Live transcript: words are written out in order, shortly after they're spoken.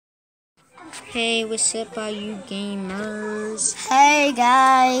Hey, what's up, all you gamers? Hey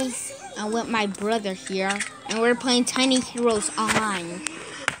guys, I'm with my brother here, and we're playing Tiny Heroes Online.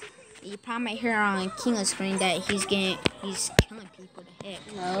 You probably might hear on King's screen that he's killing people to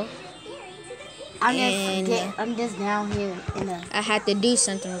heck. no, I'm just down here in a. I had to do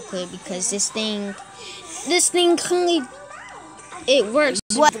something real quick because this thing clearly it works.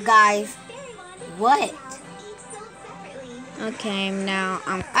 What guys? What? Okay, now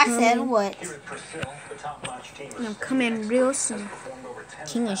I'm coming. I said what? I'm coming real soon.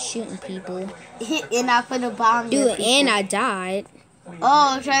 King is shooting people. And I put a bomb there. Dude, and I died.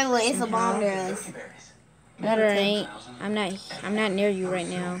 Oh, Traylen, it's a bomb there. That ain't. I'm not near you right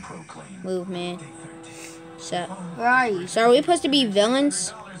now. Move, man. So, Where are you? so are we supposed to be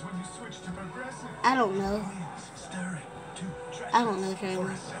villains? I don't know. I don't know,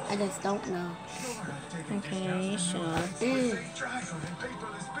 Traylen. I just don't know. Okay, so Mm.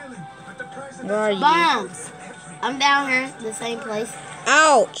 where are you? Bombs! I'm down here, the same place.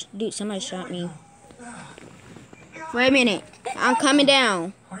 Ouch! Dude, somebody shot me. Wait a minute. I'm coming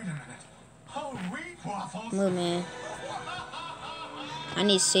down. Move, man. I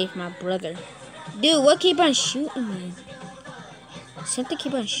need to save my brother. Dude, what keep on shooting me? Something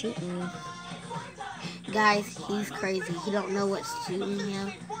keep on shooting me. Guys, he's crazy. He don't know what's shooting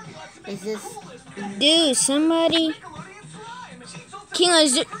him. It's just... Dude, somebody... King, are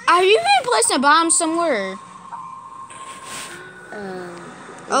you even placing a bomb somewhere?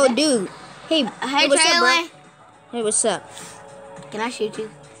 Oh, dude. Hey, Hey, what's up, bro? Traylen. Hey, what's up? Can I shoot you?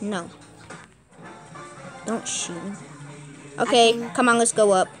 No. Don't shoot me. Okay, come on, let's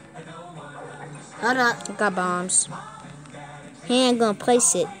go up. Hold up. I got bombs. He ain't gonna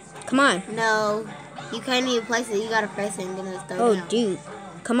place it. Come on. No. You can't even place it. You gotta press it and then it's throw Oh, down. dude.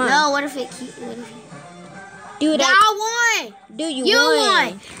 Come on. No, what if it Dude, I won! Dude, you won!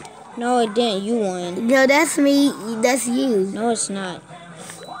 won. No, it didn't. You won. No, that's me. That's you. No, it's not.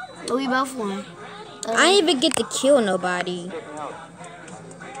 We both won. I didn't even get to kill nobody.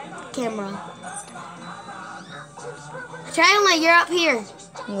 Camera. Traylen, you're up here.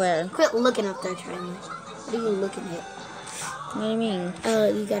 Where? Quit looking up there, Traylen. What are you looking at? What do you mean?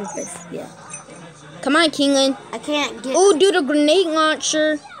 You gotta press. Yeah. Come on, Kingland. I can't get. Oh, dude, a grenade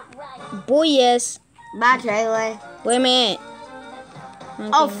launcher. Boy, yes. Bye, Traylen. Wait a minute.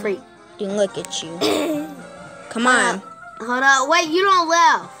 Oh, freak. Dude, look at you. Come on. Hold up. Wait, you don't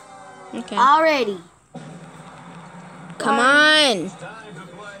left. Okay. Already. Come on.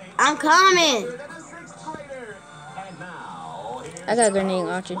 I'm coming. I got a grenade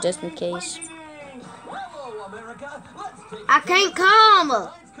launcher just in case. I can't come.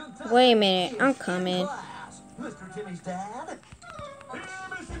 Wait a minute. I'm coming.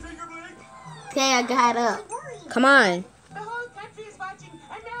 Okay, I got up. Come on.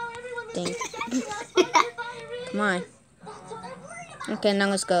 Dang. Come on. Okay, now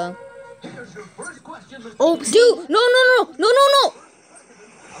let's go. Oops. Dude, no.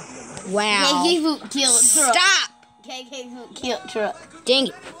 Wow. KK Food killed truck. Stop. KK Food killed truck. Dang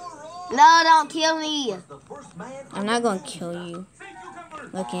it. No, don't kill me. I'm not going to kill you.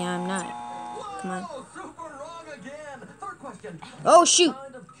 Okay, I'm not. Come on. Oh, shoot.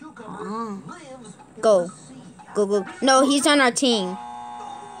 Go. Go. No, he's on our team.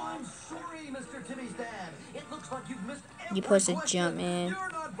 You're supposed to jump, man.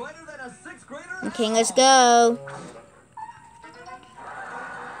 Okay, let's go.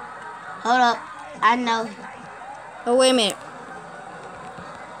 Hold up. I know. Oh, wait a minute.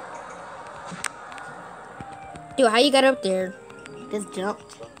 Dude, how you got up there? Just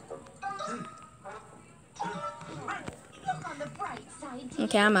jumped.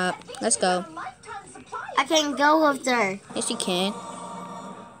 Okay, I'm up. Let's go. I can't go up there. Yes, you can.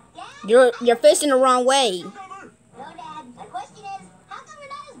 You're facing the wrong way.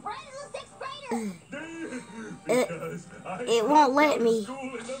 It won't let me.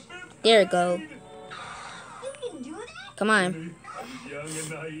 There we go. Come on.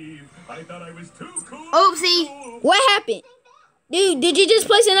 Oopsie. What happened? Dude, did you just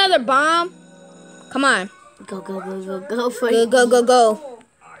place another bomb? Come on. Go for it. Go.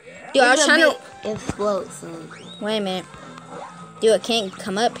 Dude, I was trying to explode soon. Wait a minute. Dude, I can't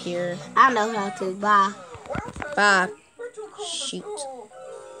come up here. I know how to. Bye. Bye. Shoot.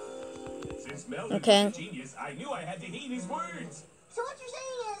 Okay. So what you're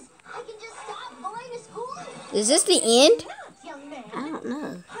saying is I can just stop going to school? Is this the end? I don't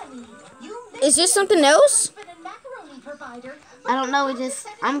know. Is this something else? I don't know.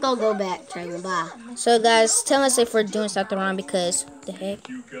 I'm gonna go back, Traylen. Bye. So guys, tell us if we're doing something wrong because the heck.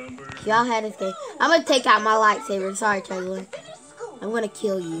 Y'all had this game. I'm gonna take out my lightsaber. Sorry, Traylen. I'm gonna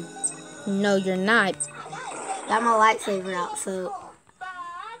kill you. No, you're not. Got my lightsaber out, so...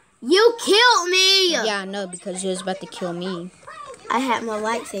 You killed me! Yeah, I know, because you was about to kill me. I had my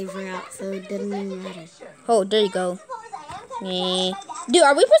lightsaber out, so it didn't even matter. Oh, there you go. Dude,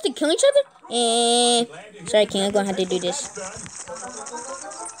 are we supposed to kill each other? Sorry, King, I'm gonna have to do this.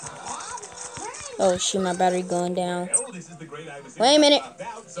 Oh, shoot, my battery going down. Wait a minute.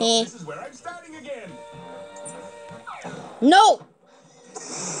 No!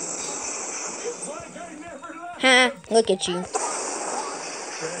 Ha, look at you.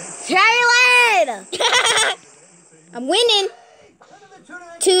 Traylen! I'm winning.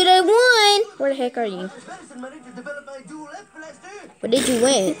 2-1. Where the heck are you? What did you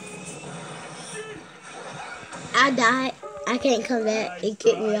win? I died. I can't come back. It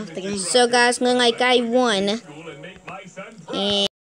kicked me off the game. So, guys, look like I won. And